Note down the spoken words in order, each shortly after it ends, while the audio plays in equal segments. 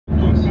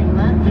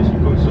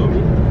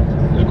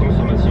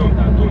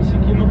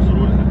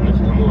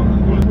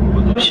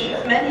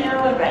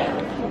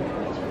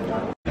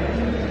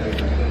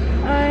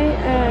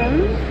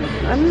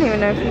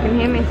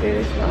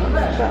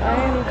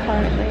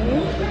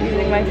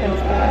using my tennis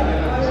bag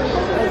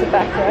as a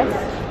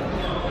backrest.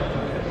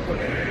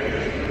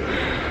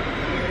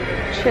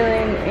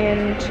 Chilling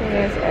in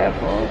Chino's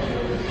airport,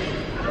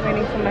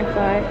 waiting for my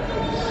flight.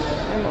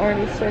 I'm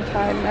already so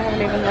tired and I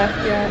haven't even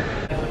left yet.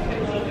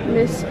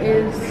 This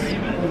is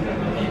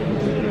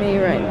me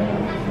right now.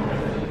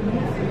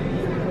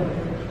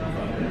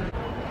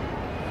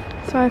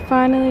 So I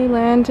finally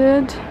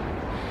landed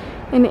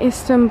in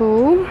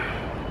Istanbul.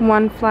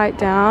 1 flight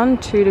down,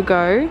 2 to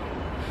go.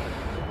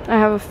 I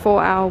have a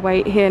 4-hour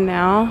wait here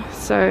now,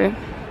 so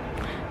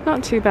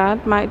not too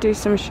bad. Might do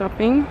some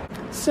shopping.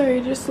 So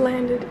just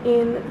landed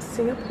in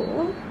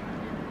Singapore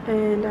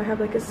and I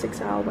have like a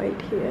 6-hour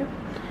wait here.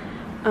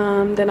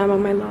 Then I'm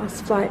on my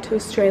last flight to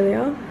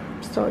Australia.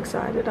 I'm so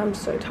excited. I'm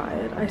so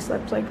tired. I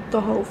slept like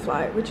the whole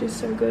flight, which is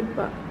so good,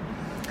 but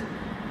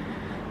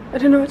I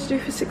don't know what to do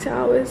for 6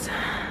 hours.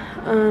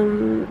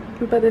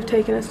 But they've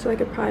taken us to like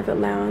a private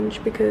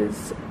lounge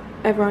because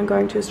everyone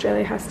going to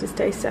Australia has to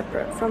stay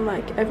separate from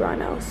like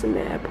everyone else in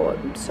the airport.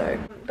 So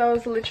that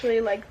was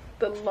literally like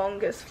the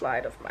longest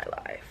flight of my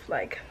life.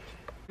 Like,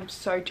 I'm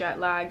so jet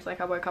lagged.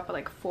 Like, I woke up at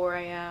like 4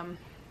 AM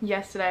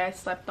yesterday. I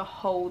slept the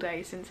whole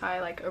day since I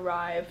like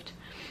arrived.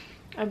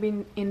 I've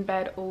been in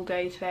bed all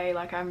day today.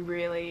 Like, I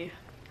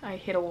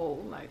hit a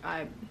wall. Like,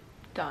 I'm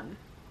done.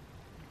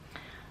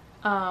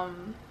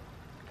 I'm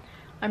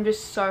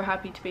just so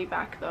happy to be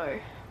back though,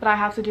 but I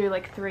have to do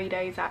like 3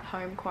 days at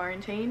home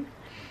quarantine,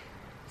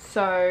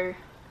 so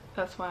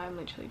that's why I'm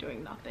literally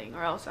doing nothing,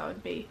 or else I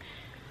would be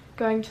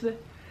going to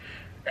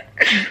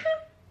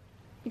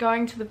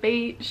the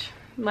beach,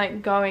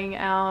 like going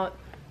out,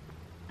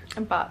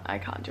 but I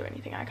can't do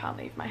anything. I can't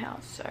leave my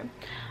house, so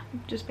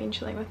I've just been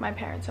chilling with my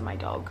parents and my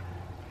dog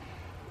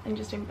and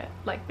just in bed,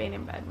 like being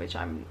in bed, which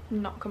I'm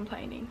not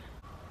complaining.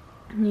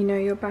 You know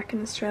you're back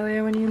in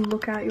Australia when you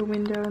look out your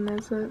window and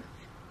there's a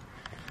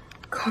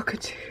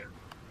cockatoo.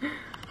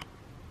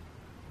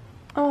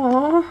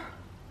 Aww.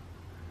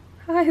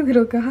 Hi,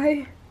 little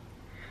guy.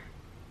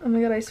 Oh my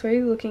god, I swear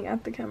you're looking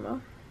at the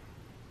camera.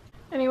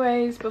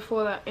 Anyways,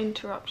 before that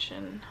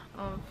interruption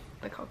of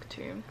the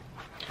cockatoo,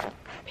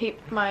 peep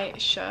my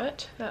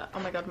shirt. Oh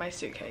my god, my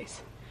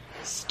suitcase.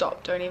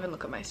 Stop, don't even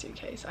look at my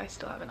suitcase. I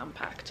still haven't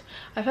unpacked.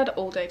 I've had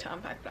all day to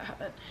unpack, but I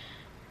haven't.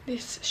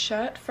 This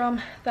shirt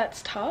from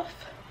That's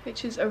Tough,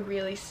 which is a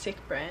really sick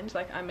brand.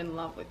 Like, I'm in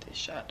love with this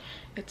shirt.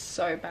 It's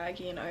so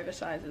baggy and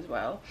oversized as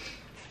well.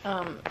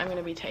 I'm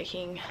gonna be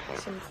taking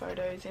some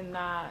photos in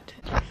that.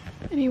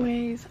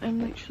 Anyways,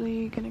 I'm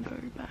literally gonna go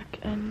back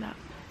and nap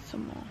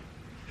some more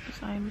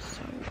because I'm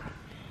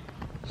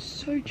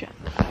so jet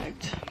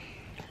lagged.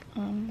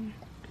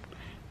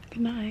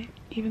 Good night,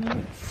 even though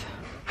it's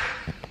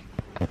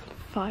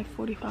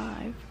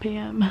 5:45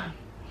 PM.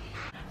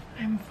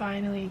 I'm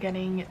finally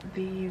getting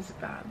these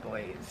bad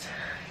boys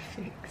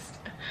fixed.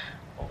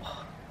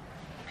 Oh,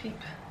 peep,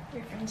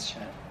 your friend's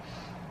shirt.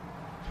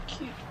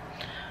 Cute.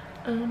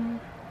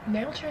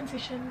 Nail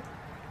transition.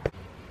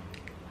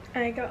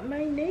 I got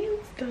my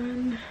nails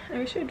done. I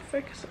wish I'd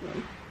focus on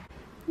them.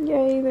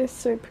 Yay, they're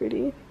so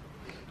pretty.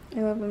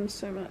 I love them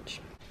so much.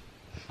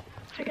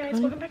 Hi guys,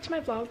 welcome back to my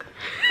vlog.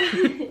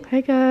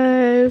 Hi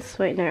guys.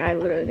 Wait, no, I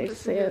literally need to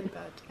see Really it.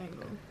 bad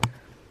angle.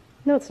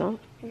 No, it's not.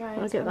 Hey guys,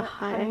 I'll get the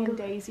high angle.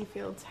 Daisy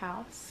Field's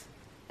house.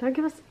 Don't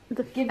give us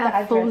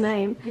our full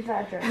name. Give the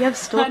address. You have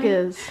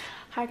stalkers.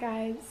 Hi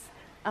guys,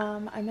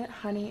 I'm at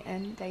Honey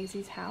and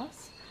Daisy's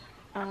house.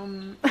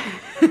 You're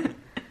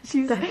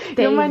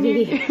my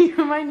new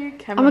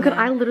camera. Oh my god,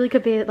 I literally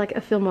could be like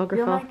a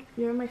filmographer.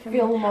 You're my camera.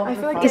 Filmographer. I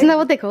feel like Isn't that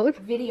what they're called?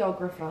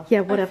 Videographer. Yeah,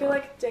 I whatever. feel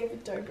like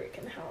David Dobrik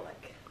and how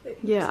like.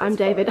 Yeah, I'm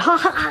David.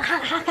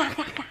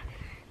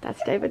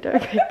 That's David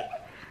Dobrik.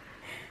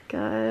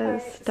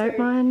 Guys, Alright, don't so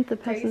mind the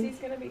person. Daisy's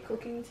gonna be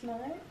cooking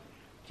tonight.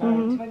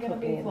 Mhm. We're gonna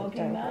be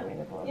vlogging that.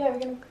 Yeah, we're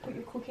gonna put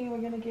your cooking.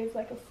 We're gonna give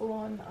like a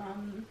full-on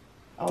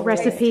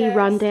Recipe taste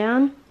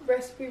rundown.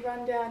 Recipe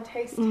rundown,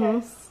 taste Mhm.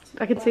 test.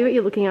 I can see what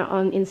you're looking at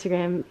on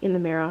Instagram in the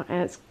mirror,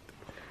 and it's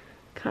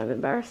kind of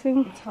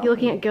embarrassing. You're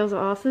looking at girls'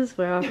 asses.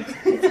 Wow.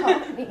 Who's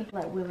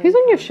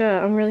on your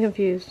shirt? I'm really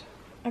confused.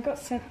 I got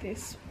sent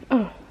this.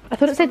 Oh, I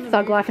thought it said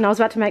Thug Life, and I was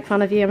about to make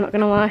fun of you. I'm not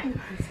gonna lie.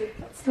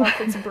 That's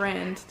tough. It's a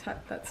brand.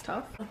 That's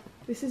tough.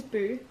 This is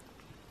Boo.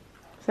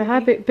 So hi,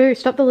 Boo. Boo,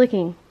 stop the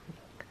licking.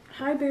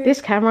 Hi, Boo. This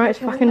camera is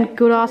fucking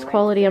good ass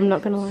quality. I'm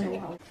not gonna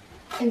lie.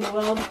 In the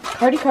world.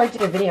 Cody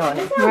did a video on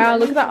it. Wow,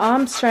 look at the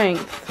arm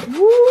strength.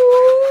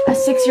 A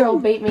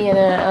 6-year-old beat me in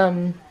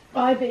a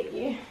I beat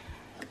you.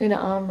 in an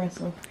arm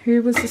wrestle.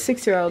 Who was the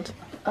 6-year-old?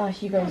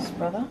 Hugo's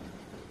brother.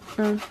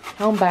 Oh,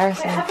 How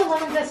embarrassing.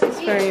 it's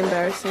very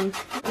embarrassing.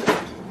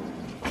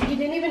 You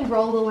didn't even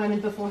roll the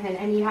lemon beforehand,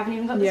 and you haven't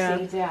even got the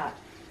seeds out.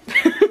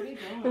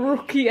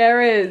 Rookie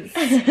errors.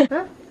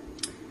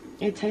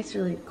 It tastes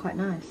really quite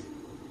nice.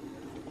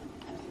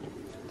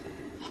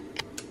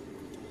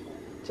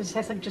 Just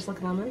tastes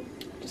like lemon.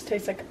 Just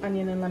tastes like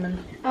onion and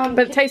lemon. But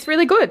But it tastes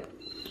really good.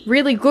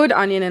 Really good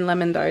onion and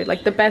lemon though.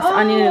 Like the best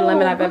onion and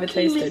lemon I've ever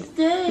tasted.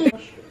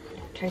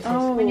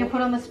 Oh. when you're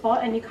put on the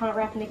spot and you can't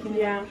wrap anything.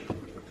 Yeah.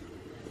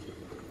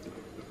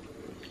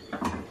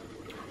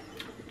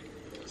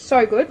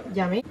 So good.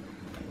 Yummy.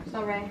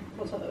 Sorry,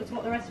 that's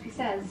what the recipe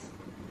says.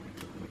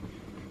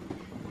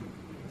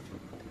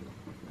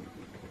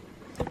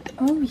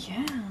 Oh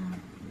yeah.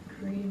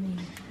 Creamy.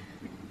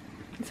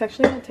 It's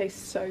actually gonna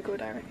taste so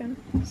good, I reckon.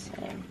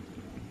 Same.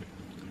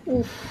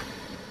 Oof.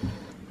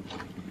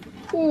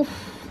 Oof.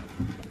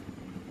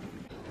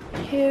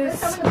 Here's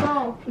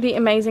the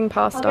amazing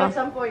pasta. I'll get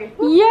some for you.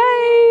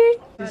 Yay!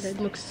 This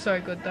looks so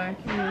good though.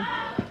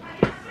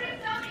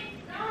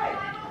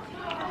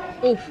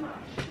 Oof.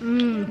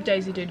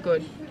 Daisy did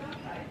good.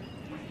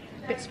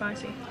 Bit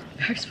spicy.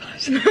 Very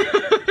spicy.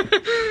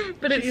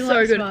 But it's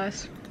so good.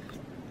 Spice.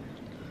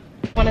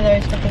 One of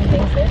those fucking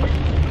things there.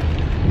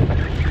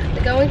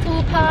 We're going to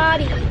a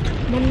party.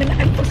 1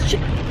 minute. Oh shit.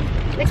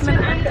 Next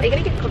minute. Are you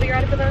gonna get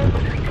copyrighted for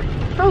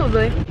that?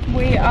 Probably.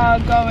 We are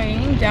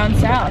going down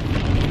south.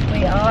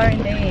 We are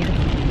indeed.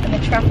 And the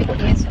traffic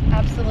is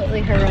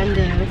absolutely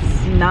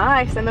horrendous.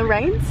 Nice, and the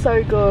rain's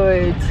so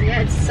good.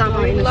 Yeah, it's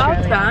summer in Love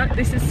Australia. that.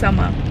 This is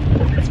summer.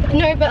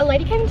 No, but a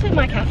lady came to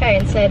my cafe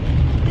and said,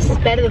 this is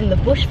better than the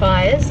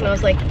bushfires. And I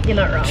was like, you're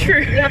not wrong.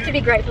 True. You have to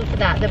be grateful for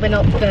that we're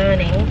not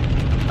burning.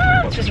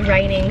 It's just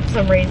raining for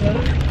some reason.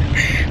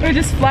 We're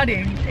just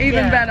flooding.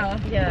 Even better.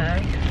 Yeah.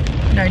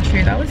 No,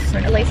 true. That was so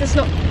At least it's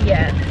not,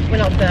 we're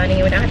not burning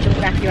and we don't have to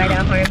evacuate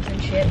our homes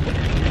and shit.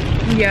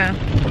 Yeah,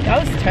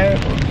 that was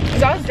terrible.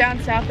 Because I was down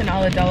south in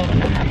Ulladulla when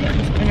that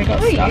happened. And we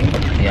got stuck.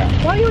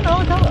 Yeah. Why are you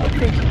on Ulladulla?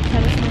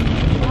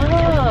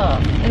 Oh.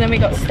 And then we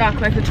got stuck,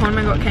 like the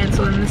tournament got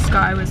cancelled and the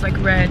sky was like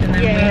red, and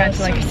then we had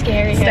to like so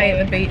scary, stay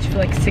at the beach for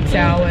like 6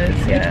 hours.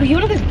 Yeah. Were you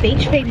one of those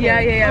beach people?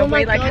 Yeah. Oh my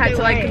we like God, had no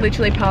to like way.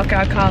 literally park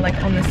our car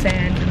like on the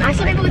sand. And then, I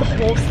saw people with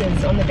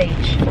horses on the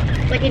beach.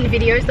 Like in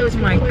videos, there was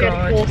people who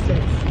had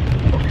horses.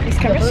 This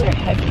camera's so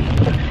heavy.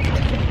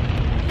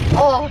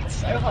 Oh, it's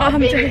so hard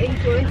being an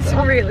It's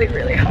influencer. really,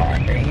 really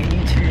hard being a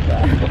YouTuber.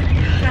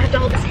 I have to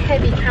hold this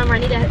heavy camera. I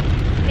need a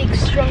big,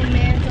 strong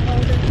man to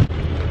hold it.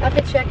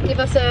 Okay, check. Give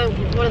us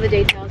what are the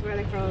details? Where are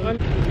they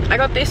from? I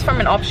got this from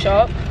an op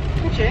shop.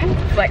 Okay.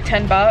 For like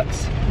 10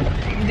 bucks.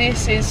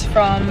 This is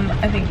from,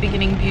 I think,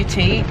 Beginning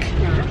Boutique.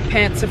 Nice.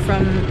 Pants are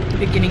from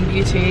Beginning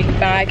Boutique.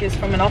 Bag is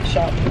from an op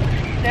shop.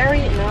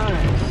 Very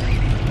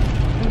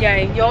nice.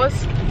 Yay, yours?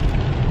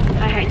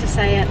 I hate to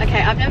say it.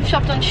 Okay, I've never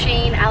shopped on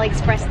Shein,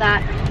 AliExpress,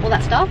 all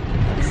that stuff.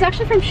 This is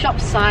actually from Shop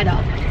Cider.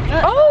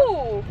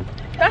 Oh,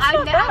 that's not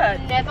I've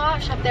bad. never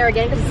shopped there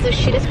again because it's the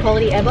shittest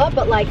quality ever.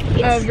 But like,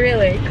 it's Oh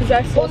really? Because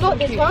I saw well, not some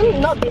this cute one, things.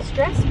 not this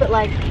dress, but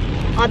like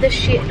other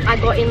shit I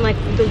got in like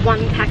the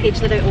one package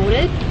that I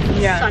ordered.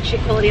 Yeah. Such shit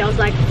quality. I was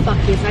like, fuck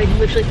this. I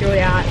literally threw it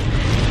out.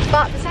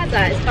 But besides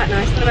that, it's quite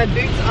nice. One of my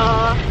boots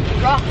are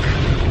rock.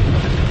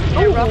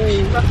 Yeah, rock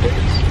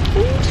boots.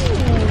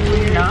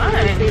 Ooh,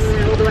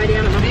 nice. All the way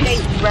down at my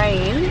This feet.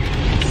 rain.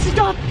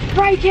 Stop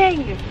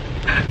breaking!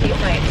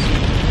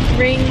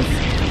 Rings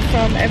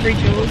from Every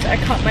Jewels. I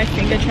cut my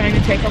finger trying to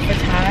take off a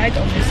tag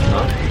on this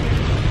top.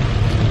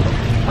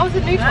 Oh, it's a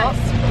new top.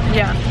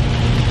 Yeah.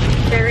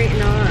 Very nice.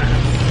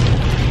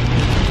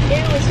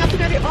 Yeah, we still have to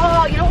go to.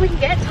 Oh, you know what we can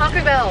get?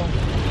 Taco Bell.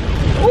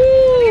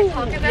 Ooh.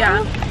 Taco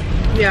Bell?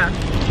 Yeah.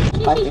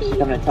 Hi, thanks for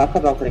coming to Taco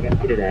Bell. What can I get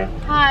for you today?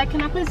 Hi,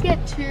 can I please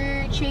get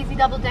 2 cheesy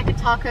double-decker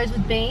tacos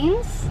with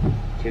beans?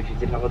 2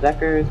 cheesy double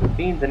deckers with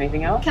beans.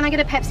 Anything else? Can I get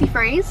a Pepsi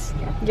freeze?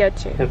 Yeah,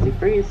 too. Pepsi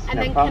freeze. And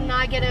no then problem. can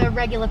I get a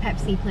regular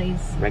Pepsi, please?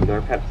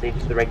 Regular Pepsi,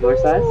 just the regular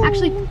size.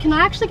 Actually, can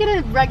I actually get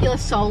a regular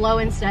Solo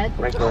instead?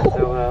 Regular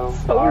Solo.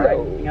 Alright,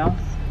 anything else?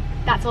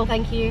 That's all,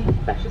 thank you.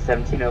 That's just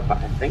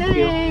 $17.05. Thank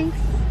you. Thanks.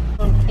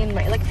 In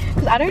my, like,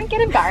 because I don't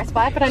get embarrassed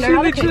by it, but I know She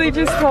how literally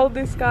people just do. told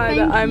this guy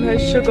that I'm her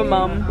sugar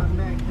mum.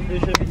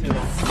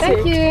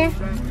 Thank you.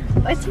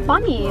 It's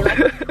funny.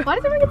 Like, why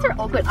does everyone get so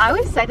awkward? I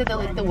always say to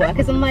the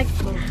workers, I'm like,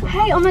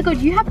 hey, oh my god,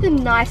 you have the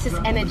nicest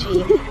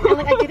energy. And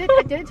like, I did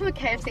it to a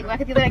KFC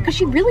worker the other day because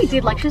she really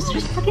did. Like, she was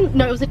just fucking.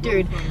 No, it was a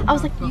dude. I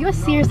was like, you are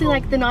seriously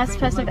like the nicest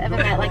person I've ever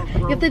met. Like,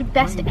 you have the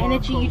best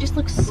energy. You just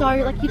look so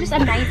like you're just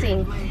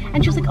amazing.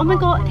 And she was like, oh my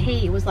god.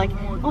 He was like,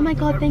 oh my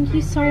god, thank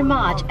you so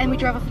much. And we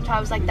drove off the car. I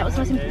was like, that was the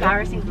most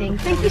embarrassing thing.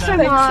 Thank you so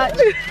much.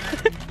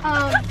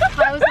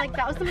 I was like,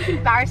 that was the most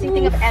embarrassing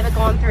thing I've ever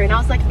gone through. And I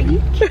was like, are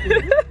you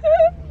kidding?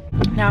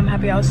 Now I'm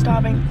happy I was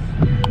starving.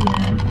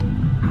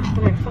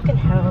 Oh, fucking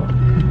hell.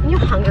 When you're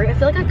hungry, I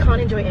feel like I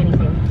can't enjoy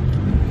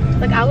anything.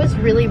 Like, I was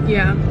really,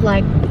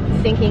 like,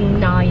 thinking,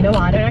 nah, you know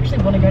what, I don't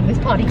actually want to go to this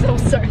party because I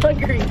was so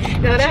hungry.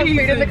 Now that I have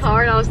food in the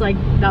car, and I was like,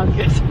 no, I'm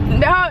good.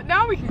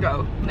 Now we can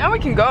go. Now we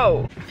can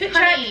go. Fit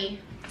check. I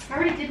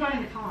already did one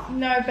in the car.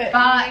 No, but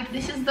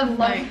This is the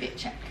low fit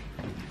check.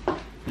 Oh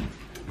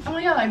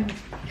my god, I'm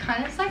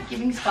kind of like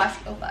giving Spice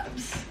Girl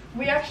vibes.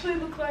 we actually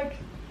look like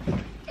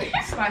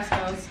Spice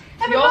Girls.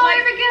 You're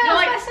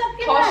like Spice up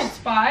your posh life.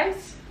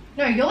 Spice.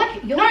 No, you're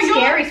like you're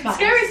Scary Spice.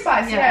 Scary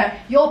Spice, yeah.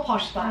 You're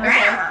Posh Spice.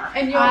 Okay.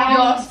 And you're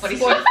You're Spotty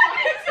Spice.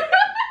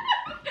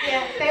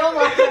 Yeah, they all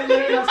like them.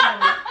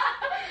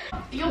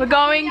 We're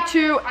going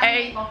to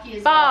a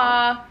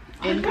bar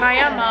in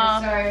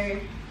Kayama So,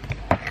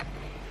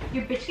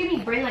 your bitch gave me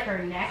brain like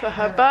her neck. for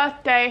her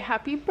birthday.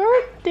 Happy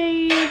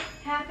birthday!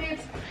 Happy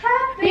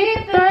Happy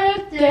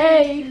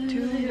birthday to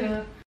you.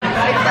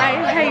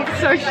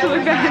 social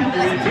events.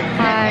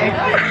 Hi.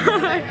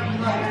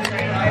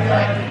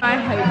 I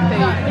hate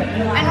feet.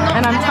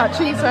 And I'm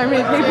touching so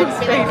many people's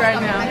feet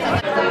right now.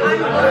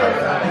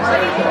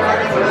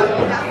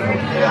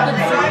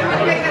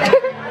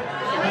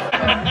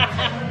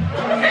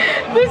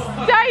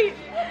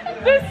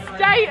 The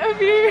state of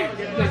you.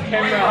 The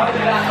camera.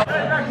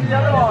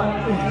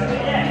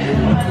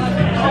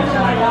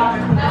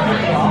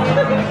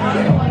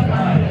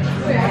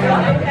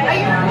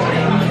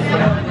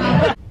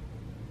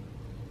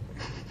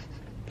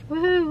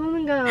 Woohoo,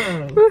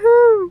 Wollongong.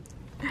 Woohoo!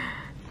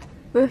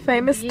 The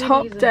famous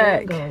top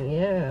deck.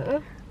 Yeah.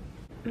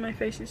 My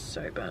face is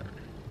so burnt.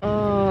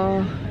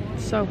 Oh,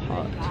 it's so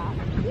hot.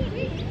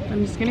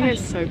 I'm just gonna get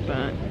so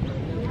burnt.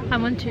 I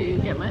want to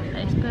get my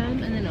face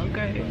burned and then I'll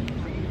go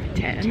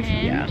Tanned.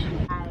 Yeah.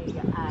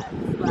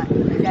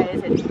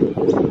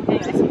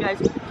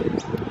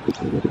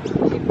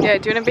 Yeah,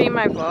 do you want to be in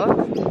my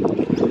vlog?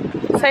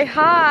 Say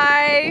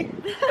hi!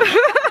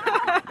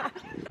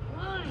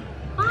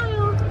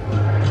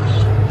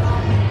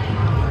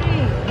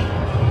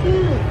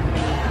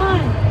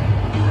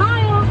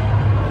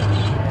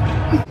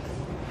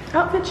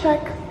 Outfit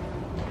check.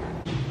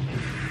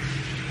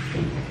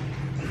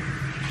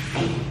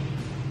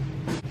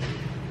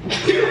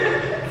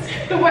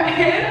 The wet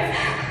hands.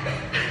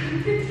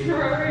 It's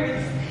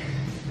gross.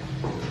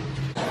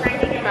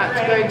 I'm about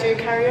to go do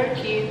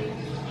karaoke.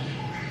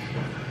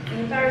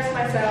 Embarrass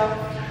myself.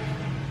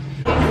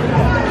 I'm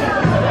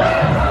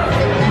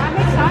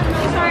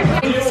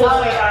excited. We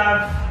also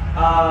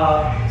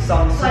have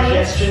some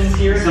suggestions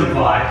here. Some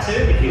vibe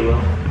too, if you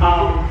will.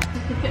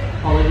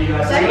 I'll let you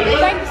guys see.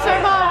 Thank you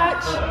so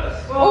much.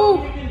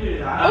 Well, you can do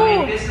that. I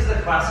mean, this is a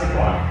classic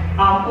one.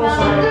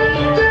 Also.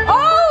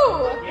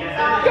 Oh!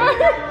 Yeah. Go!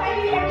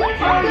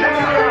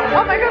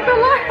 Oh my god, the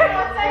light!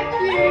 Thank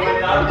you!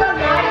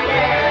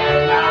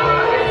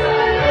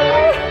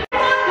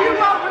 You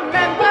won't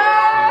remember!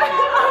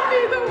 I'll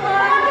be the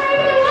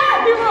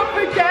one! You won't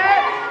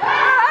forget!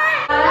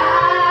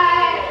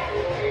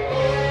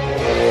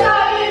 So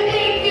you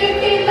think you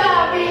can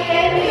love me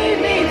and leave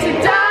me to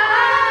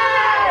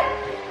die?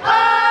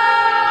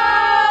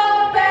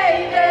 Oh,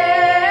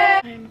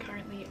 baby! I am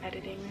currently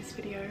editing this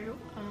video.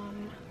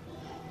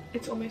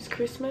 It's almost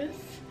Christmas.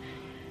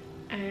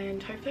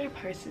 And hopefully I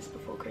post this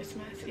before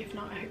Christmas. If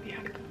not, I hope you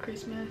had a good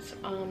Christmas.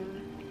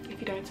 If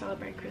you don't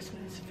celebrate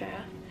Christmas,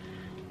 fair.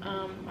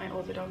 My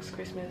Orthodox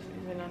Christmas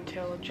isn't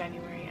until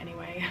January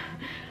anyway.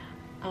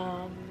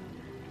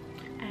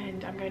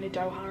 And I'm going to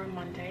Doha on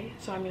Monday,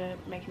 so I'm going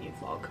to make a new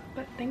vlog.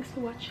 But thanks for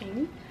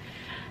watching,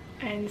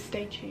 and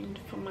stay tuned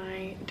for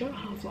my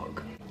Doha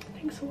vlog.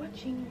 Thanks for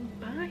watching.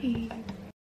 Bye.